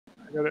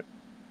I got it.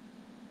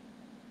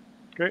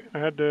 Okay, I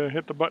had to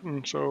hit the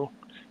button. So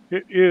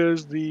it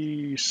is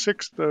the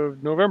 6th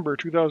of November,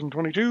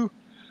 2022.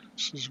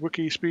 This is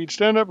WIKISPEED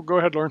Stand Up. Go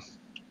ahead, Lauren.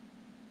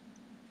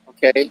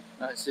 Okay,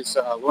 this is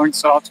Lauren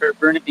Salter,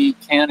 Burnaby,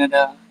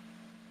 Canada,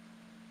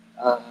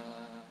 uh,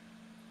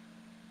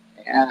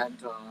 and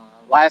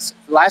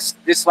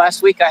this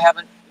last week I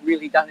haven't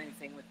really done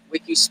anything with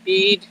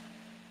WikiSpeed.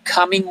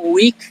 Coming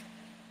week,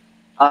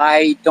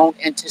 I don't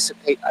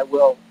anticipate I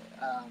will,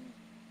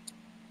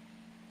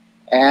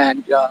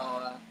 and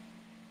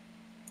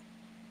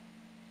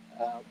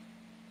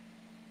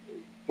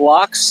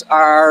blocks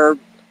are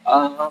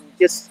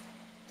just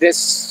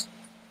this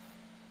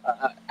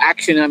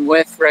action I'm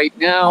with right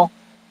now,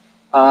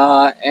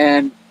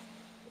 and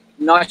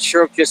not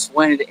sure just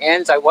when it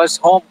ends. I was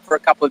home for a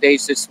couple of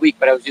days this week,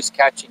 but I was just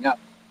catching up.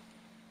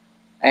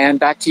 And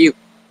back to you.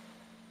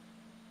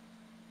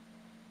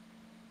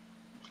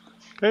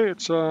 Okay,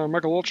 it's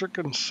Michael Wolchik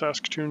in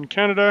Saskatoon,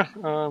 Canada.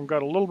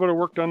 Got a little bit of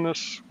work done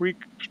this week.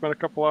 Spent a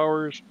couple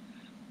hours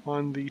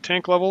on the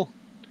tank level,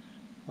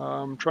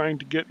 trying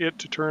to get it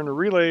to turn a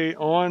relay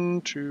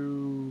on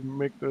to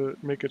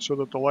make it so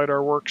that the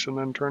LiDAR works, and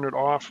then turn it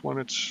off when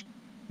it's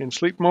in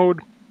sleep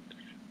mode,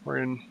 or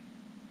in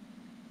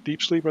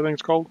deep sleep, I think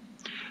it's called.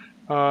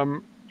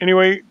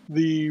 Anyway,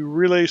 the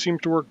relay seems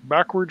to work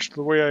backwards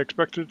the way I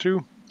expected it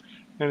to,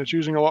 and it's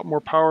using a lot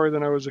more power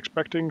than I was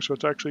expecting, so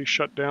it's actually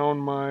shut down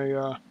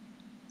my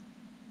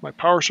my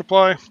power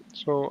supply.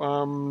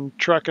 So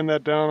tracking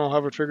that down. I'll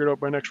have it figured out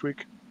by next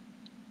week.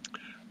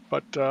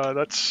 But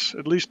that's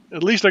at least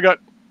I got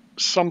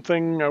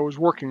something I was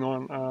working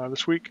on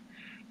this week.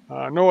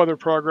 No other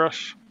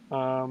progress.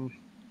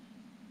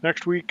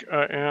 Next week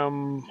I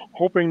am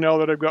hoping, now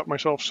that I've got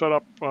myself set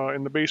up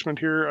in the basement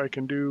here, I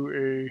can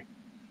do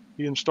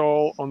the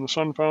install on the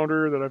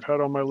Sunfounder that I've had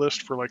on my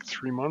list for like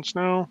 3 months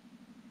now,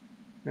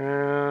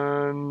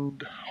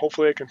 and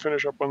hopefully I can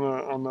finish up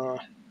on the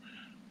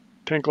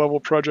tank level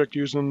project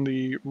using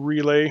the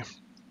relay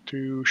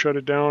to shut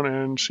it down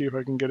and see if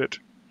I can get it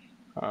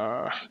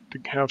to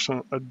have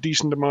a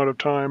decent amount of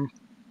time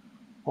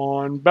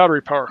on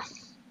battery power.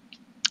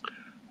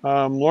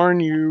 Lauren,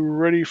 you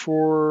ready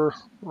for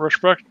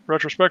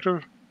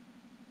retrospective?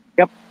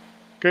 Yep.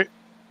 Okay.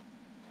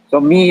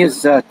 So me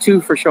is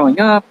 2 for showing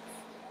up.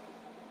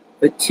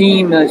 The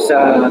team is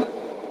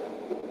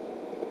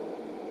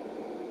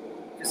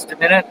just a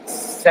minute,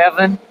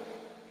 7,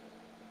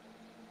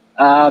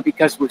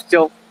 because we're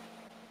still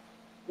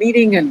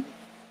meeting and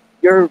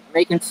you're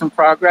making some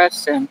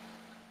progress, and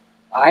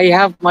I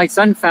have my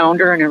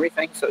Sunfounder and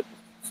everything. So as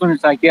soon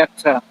as I get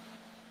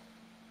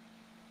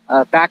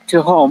back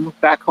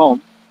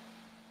home.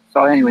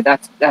 So anyway,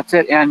 that's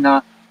it.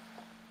 And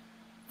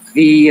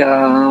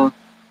the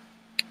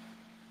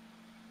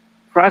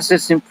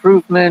process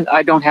improvement,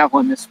 I don't have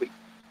one this week,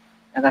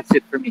 and that's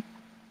it for me.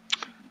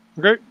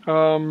 Okay,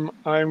 I'm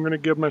going to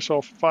give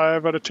myself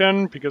 5 out of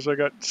 10 because I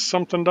got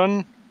something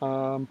done,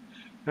 and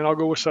I'll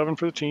go with 7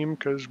 for the team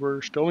because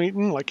we're still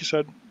meeting, like you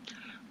said.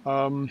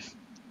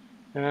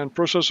 And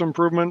process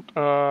improvement,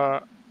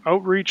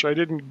 outreach, I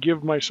didn't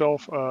give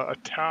myself a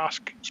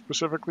task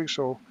specifically,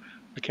 so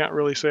I can't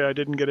really say I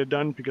didn't get it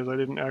done because I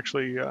didn't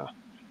actually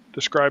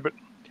describe it.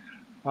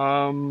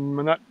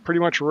 And that pretty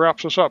much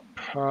wraps us up.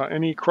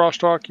 Any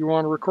crosstalk you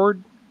want to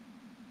record?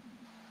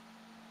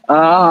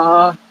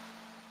 Not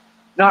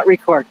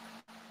record.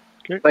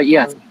 Okay. But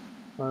yes.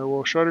 I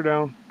will shut her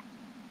down.